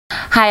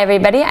Hi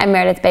everybody, I'm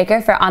Meredith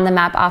Baker for On the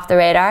Map Off the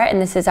Radar,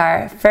 and this is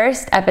our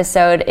first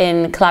episode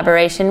in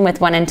collaboration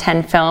with 1 in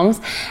 10 Films.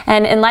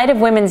 And in light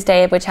of Women's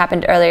Day, which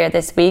happened earlier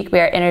this week,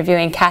 we are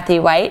interviewing Kathy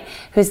White,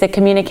 who's the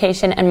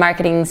Communication and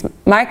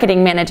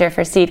Marketing Manager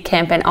for Seed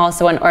Camp and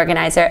also an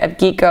organizer of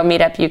Geek Girl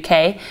Meetup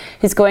UK,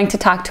 who's going to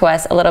talk to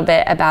us a little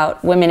bit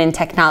about women in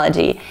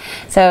technology.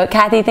 So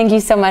Kathy, thank you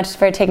so much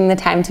for taking the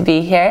time to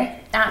be here.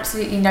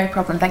 Absolutely no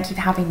problem. Thank you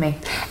for having me.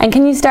 And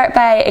can you start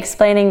by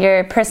explaining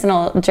your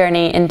personal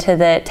journey into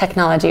the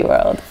technology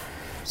world?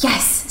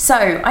 Yes. So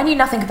I knew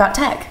nothing about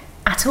tech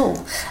at all.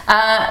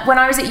 When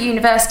I was at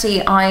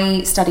university,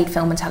 I studied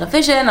film and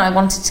television. I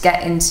wanted to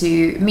get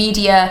into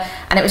media,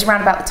 and it was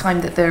around about the time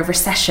that the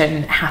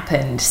recession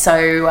happened.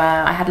 So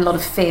I had a lot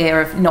of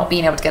fear of not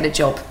being able to get a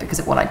job because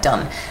of what I'd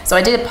done. So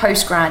I did a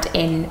postgrad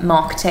in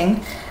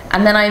marketing,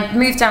 and then I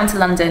moved down to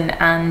London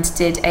and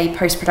did a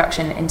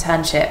post-production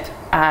internship,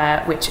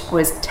 which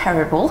was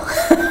terrible.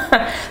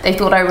 They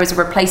thought I was a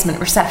replacement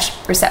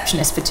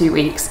receptionist for 2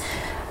 weeks.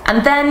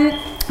 And then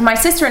my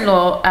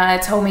sister-in-law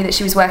told me that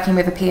she was working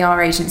with a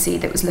PR agency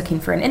that was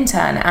looking for an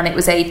intern, and it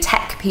was a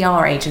tech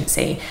PR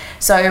agency.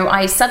 So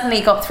I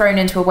suddenly got thrown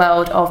into a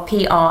world of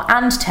PR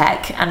and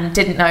tech and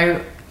didn't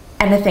know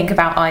anything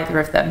about either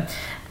of them.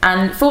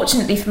 And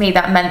fortunately for me,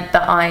 that meant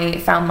that I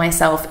found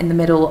myself in the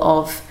middle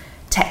of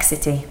Tech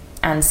City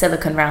and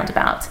Silicon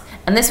Roundabout.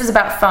 And this was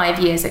about 5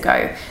 years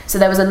ago. So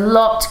there was a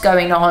lot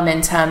going on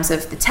in terms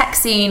of the tech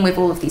scene with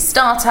all of these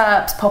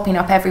startups popping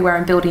up everywhere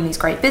and building these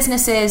great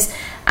businesses.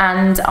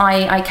 And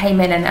I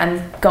came in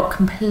and got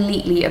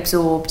completely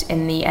absorbed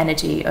in the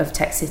energy of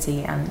Tech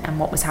City and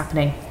what was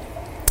happening.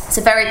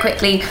 So very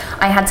quickly,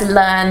 I had to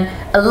learn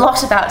a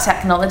lot about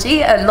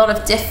technology, a lot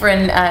of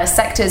different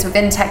sectors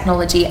within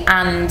technology,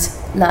 and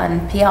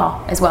learn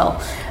PR as well.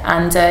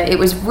 And it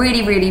was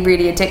really, really,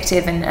 really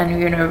addictive,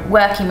 and you know,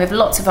 working with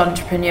lots of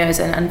entrepreneurs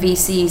and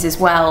VCs as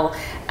well.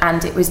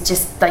 And it was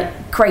just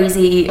like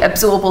crazy,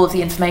 absorb all of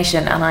the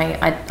information, and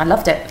I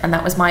loved it. And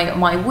that was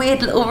my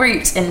weird little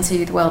route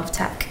into the world of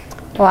tech.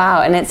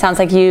 Wow, and it sounds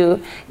like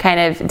you kind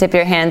of dip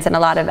your hands in a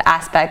lot of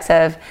aspects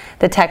of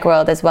the tech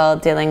world as well,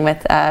 dealing with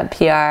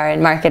PR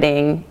and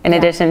marketing in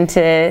addition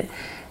to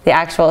the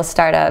actual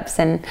startups.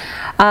 And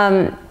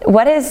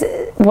what is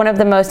one of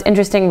the most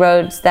interesting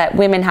roads that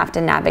women have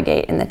to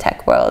navigate in the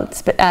tech world,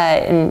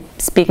 in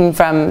speaking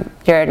from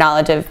your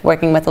knowledge of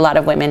working with a lot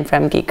of women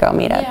from Geek Girl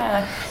Meetup?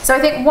 Yeah, so I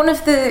think one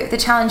of the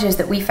challenges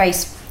that we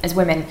face as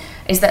women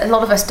is that a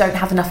lot of us don't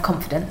have enough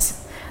confidence.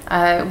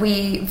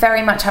 We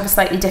very much have a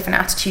slightly different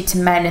attitude to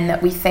men in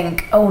that we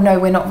think, oh no,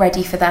 we're not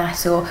ready for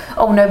that, or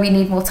oh no, we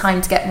need more time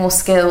to get more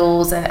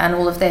skills and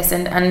all of this.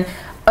 And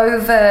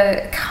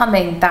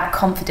overcoming that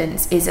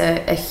confidence is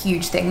a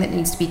huge thing that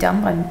needs to be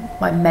done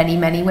by many,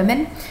 many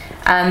women.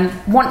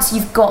 Once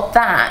you've got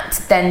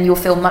that, then you'll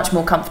feel much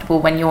more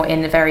comfortable when you're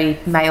in a very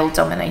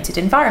male-dominated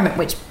environment,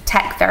 which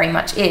tech very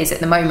much is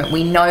at the moment.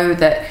 We know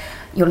that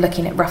you're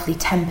looking at roughly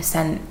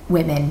 10%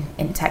 women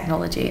in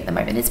technology at the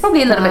moment. It's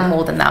probably a little bit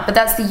more than that, but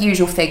that's the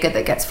usual figure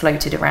that gets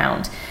floated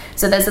around.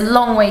 So there's a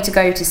long way to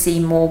go to see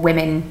more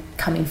women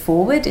coming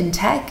forward in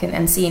tech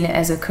and seeing it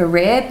as a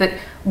career. But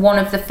one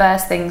of the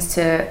first things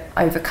to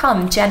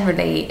overcome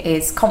generally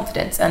is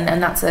confidence, and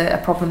that's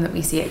a problem that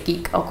we see at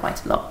Geek Girl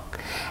quite a lot.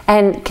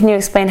 And can you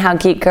explain how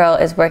Geek Girl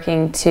is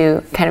working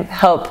to kind of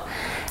help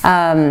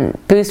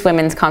boost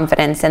women's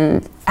confidence,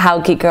 and how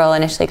Geek Girl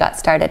initially got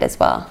started as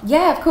well?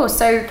 Yeah, of course.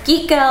 So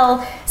Geek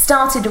Girl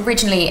started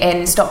originally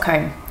in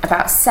Stockholm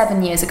about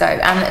 7 years ago,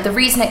 and the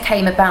reason it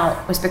came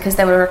about was because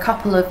there were a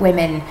couple of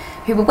women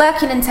who were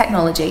working in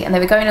technology, and they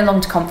were going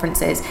along to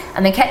conferences,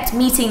 and they kept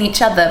meeting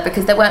each other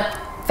because there weren't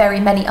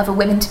very many other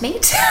women to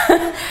meet.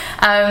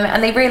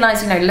 And they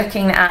realised, you know,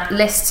 looking at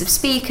lists of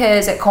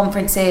speakers at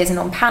conferences and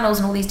on panels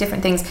and all these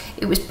different things,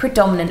 it was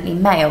predominantly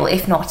male,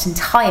 if not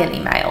entirely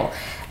male.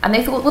 And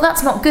they thought, well,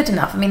 that's not good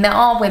enough. I mean, there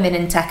are women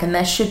in tech and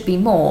there should be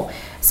more.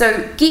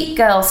 So Geek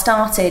Girl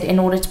started in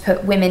order to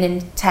put women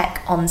in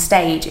tech on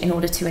stage in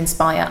order to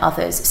inspire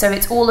others. So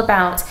it's all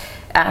about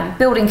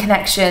building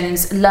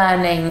connections,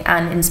 learning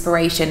and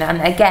inspiration, and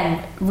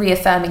again,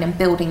 reaffirming and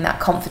building that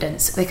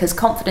confidence, because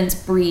confidence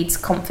breeds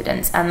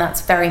confidence, and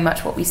that's very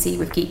much what we see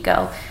with Geek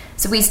Girl.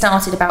 So we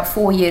started about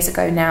 4 years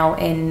ago now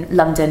in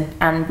London,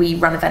 and we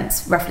run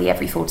events roughly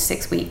every 4 to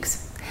 6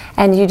 weeks.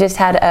 And you just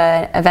had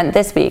an event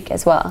this week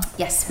as well.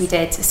 Yes, we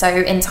did. So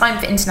in time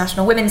for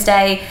International Women's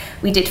Day,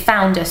 we did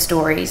founder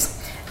stories.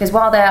 Because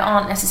while there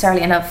aren't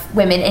necessarily enough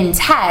women in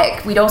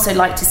tech, we'd also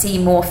like to see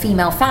more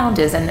female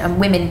founders and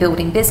women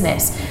building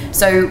business.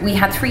 So we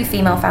had 3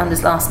 female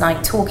founders last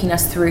night talking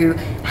us through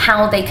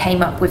how they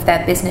came up with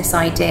their business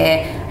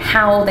idea,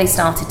 how they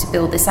started to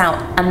build this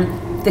out.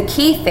 And the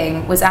key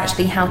thing was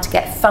actually how to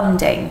get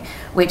funding,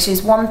 which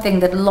is one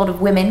thing that a lot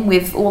of women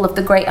with all of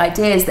the great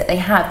ideas that they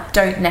have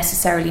don't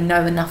necessarily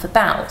know enough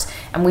about.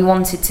 And we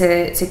wanted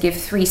to give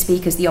 3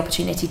 speakers the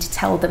opportunity to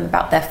tell them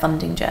about their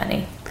funding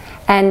journey.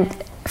 And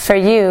for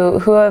you,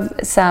 who have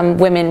some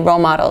women role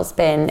models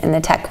been in the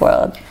tech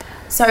world?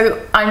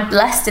 So I'm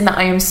blessed in that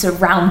I am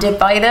surrounded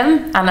by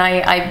them, and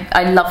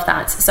I love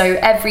that. So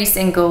every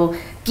single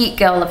Geek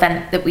Girl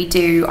event that we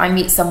do, I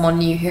meet someone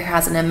new who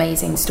has an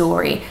amazing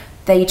story.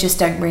 They just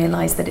don't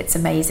realise that it's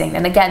amazing.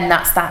 And again,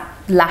 that's that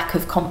lack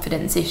of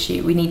confidence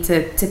issue. We need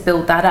to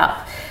build that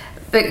up.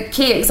 But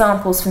key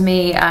examples for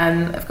me,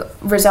 I've got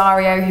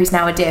Rosario, who's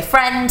now a dear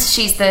friend.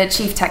 She's the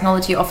Chief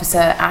Technology Officer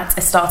at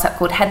a startup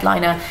called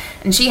Headliner,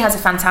 and she has a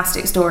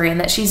fantastic story in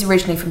that she's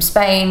originally from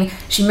Spain.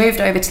 She moved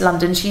over to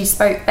London. She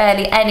spoke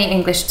barely any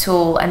English at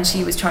all, and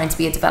she was trying to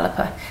be a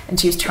developer, and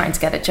she was trying to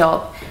get a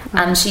job.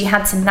 And she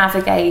had to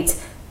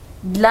navigate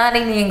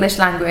learning the English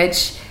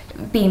language,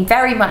 being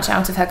very much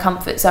out of her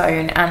comfort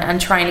zone,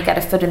 and trying to get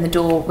a foot in the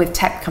door with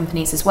tech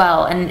companies as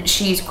well. And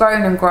she's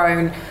grown and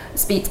grown,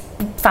 speaks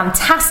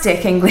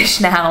fantastic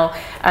English now.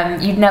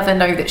 You'd never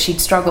know that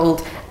she'd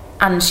struggled,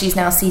 and she's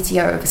now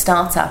CTO of a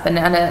startup, and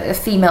a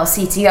female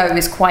CTO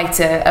is quite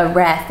a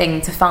rare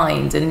thing to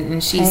find,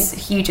 and she's a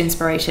huge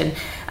inspiration.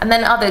 And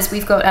then others,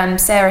 we've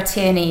got Sarah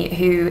Tierney,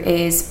 who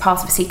is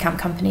part of a Seed Camp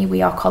company,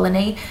 We Are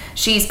Colony.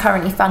 She's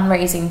currently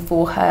fundraising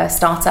for her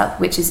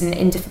startup, which is an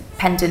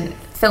independent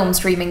film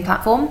streaming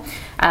platform,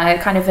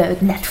 kind of a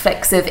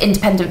Netflix of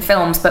independent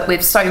films, but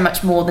with so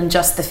much more than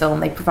just the film.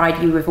 They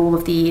provide you with all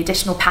of the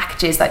additional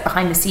packages, like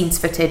behind the scenes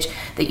footage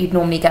that you'd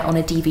normally get on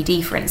a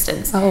DVD, for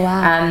instance. Oh,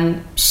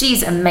 wow.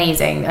 She's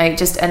amazing.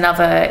 Just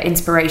another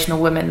inspirational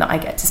woman that I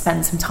get to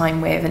spend some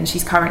time with, and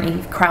she's currently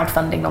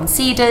crowdfunding on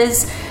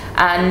Seedrs.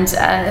 And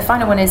the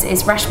final one is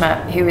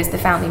Reshma, who is the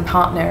founding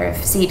partner of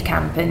Seed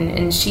Camp,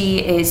 and she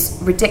is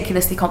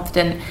ridiculously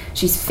confident,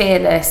 she's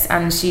fearless,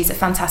 and she's a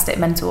fantastic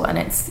mentor, and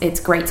it's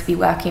great to be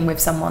working with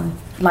someone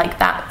like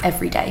that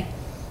every day.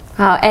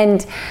 Wow.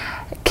 And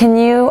can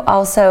you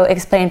also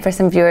explain for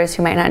some viewers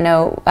who might not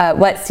know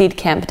what Seed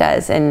Camp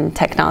does in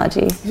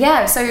technology?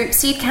 Yeah, so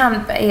Seed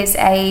Camp is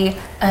a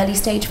early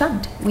stage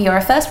fund. We are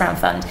a first round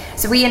fund.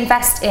 So we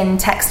invest in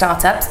tech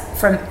startups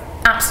from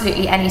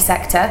absolutely any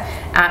sector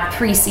at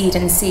pre-seed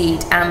and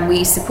seed, and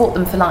we support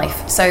them for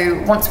life. So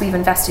once we've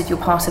invested, you're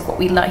part of what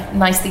we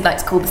nicely like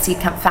to call the Seed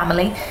Camp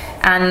family,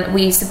 and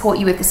we support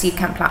you with the Seed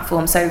Camp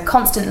platform. So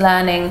constant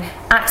learning,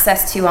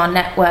 access to our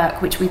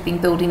network, which we've been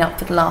building up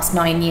for the last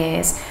 9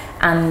 years,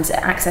 and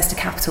access to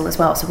capital as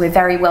well. So we're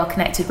very well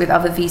connected with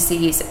other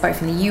VCs,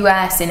 both in the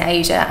US, in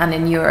Asia, and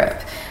in Europe.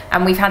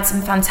 And we've had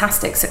some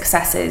fantastic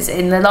successes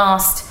in the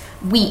last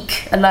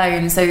week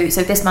alone. So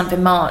this month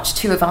in March,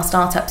 2 of our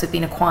startups have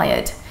been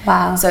acquired.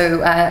 Wow. So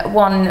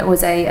one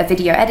was a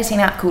video editing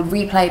app called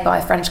Replay by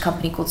a French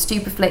company called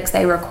Superflix.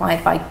 They were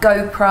acquired by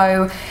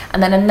GoPro.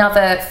 And then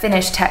another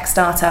Finnish tech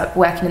startup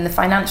working in the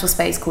financial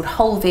space called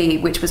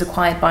Holvi, which was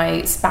acquired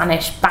by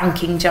Spanish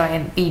banking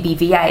giant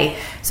BBVA.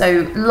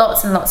 So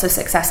lots and lots of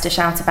success to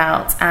shout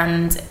about.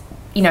 And,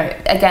 you know,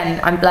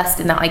 again, I'm blessed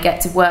in that I get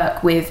to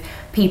work with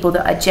people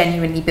that are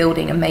genuinely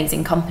building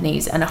amazing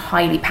companies and are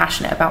highly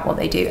passionate about what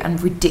they do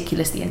and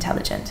ridiculously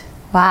intelligent.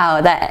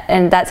 Wow,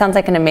 that sounds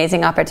like an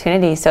amazing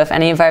opportunity. So if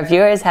any of our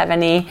viewers have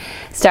any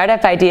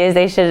startup ideas,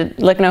 they should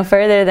look no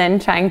further than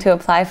trying to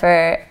apply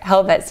for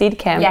help at Seed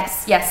Camp.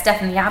 Yes,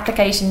 definitely.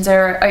 Applications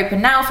are open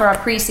now for our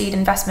pre-seed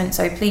investment,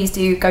 so please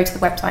do go to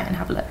the website and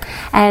have a look.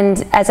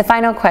 And as a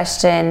final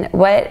question,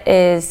 what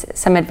is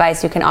some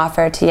advice you can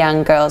offer to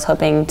young girls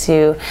hoping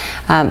to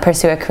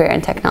pursue a career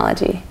in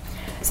technology?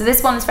 So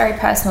this one's very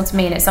personal to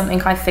me, and it's something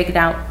I've figured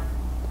out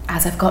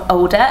as I've got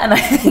older, and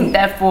I think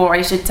therefore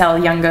I should tell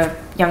younger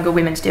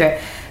women to do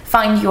it.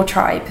 Find your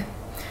tribe.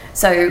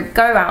 So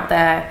go out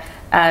there,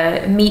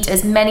 meet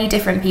as many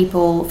different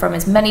people from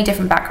as many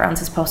different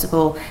backgrounds as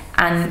possible,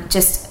 and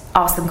just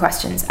ask them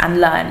questions and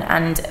learn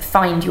and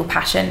find your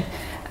passion.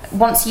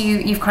 Once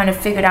you've kind of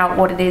figured out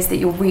what it is that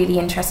you're really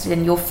interested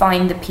in, you'll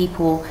find the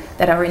people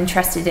that are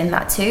interested in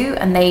that too,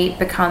 and they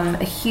become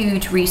a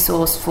huge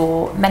resource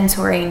for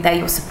mentoring. They're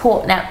your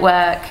support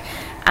network,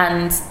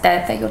 and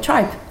they're your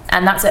tribe.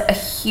 And that's a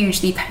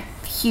hugely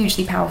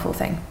powerful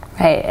thing.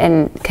 Right,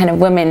 and kind of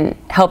women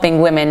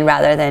helping women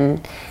rather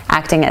than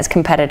acting as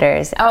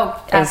competitors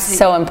is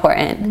so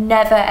important.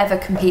 Never ever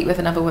compete with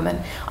another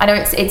woman. I know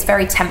it's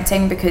very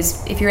tempting,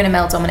 because if you're in a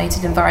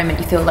male-dominated environment,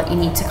 you feel like you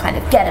need to kind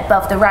of get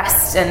above the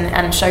rest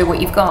and show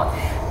what you've got.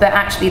 But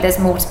actually, there's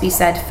more to be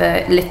said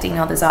for lifting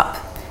others up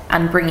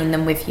and bringing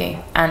them with you.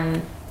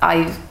 And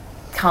I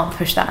can't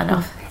push that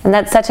enough. And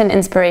that's such an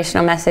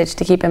inspirational message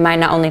to keep in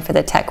mind, not only for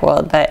the tech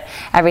world, but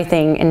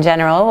everything in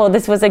general. Well,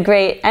 this was a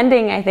great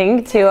ending, I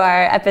think, to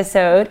our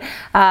episode,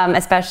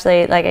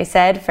 especially, like I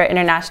said, for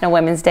International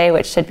Women's Day,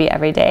 which should be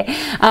every day.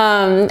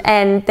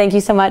 And thank you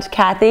so much,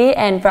 Kathy.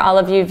 And for all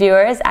of you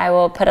viewers, I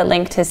will put a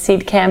link to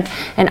Seed Camp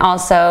and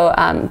also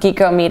Geek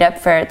Girl Meetup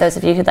for those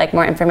of you who'd like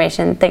more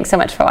information. Thanks so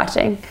much for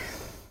watching.